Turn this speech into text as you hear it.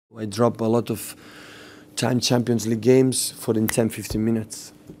I drop a lot of Champions League games for in 10-15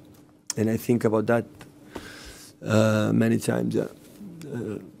 minutes. And I think about that many times. Yeah.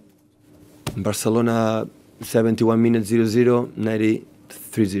 Barcelona, 71 minutes, 0-0, 90,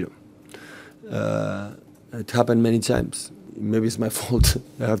 3-0. It happened many times. Maybe it's my fault.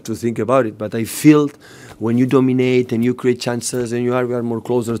 I have to think about it. But I feel when you dominate and you create chances and we are more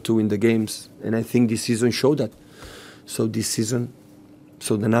closer to win the games. And I think this season showed that. So this season,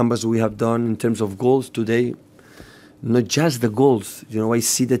 so the numbers we have done in terms of goals today, not just the goals. You know, I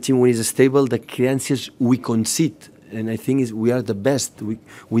see the team when it's stable, the chances we concede. And I think we are the best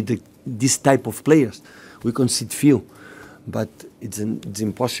with this type of players. We concede few. But it's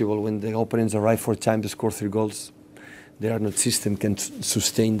impossible when the opponents arrive for time to score 3 goals. There are not system can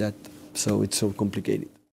sustain that. So it's so complicated.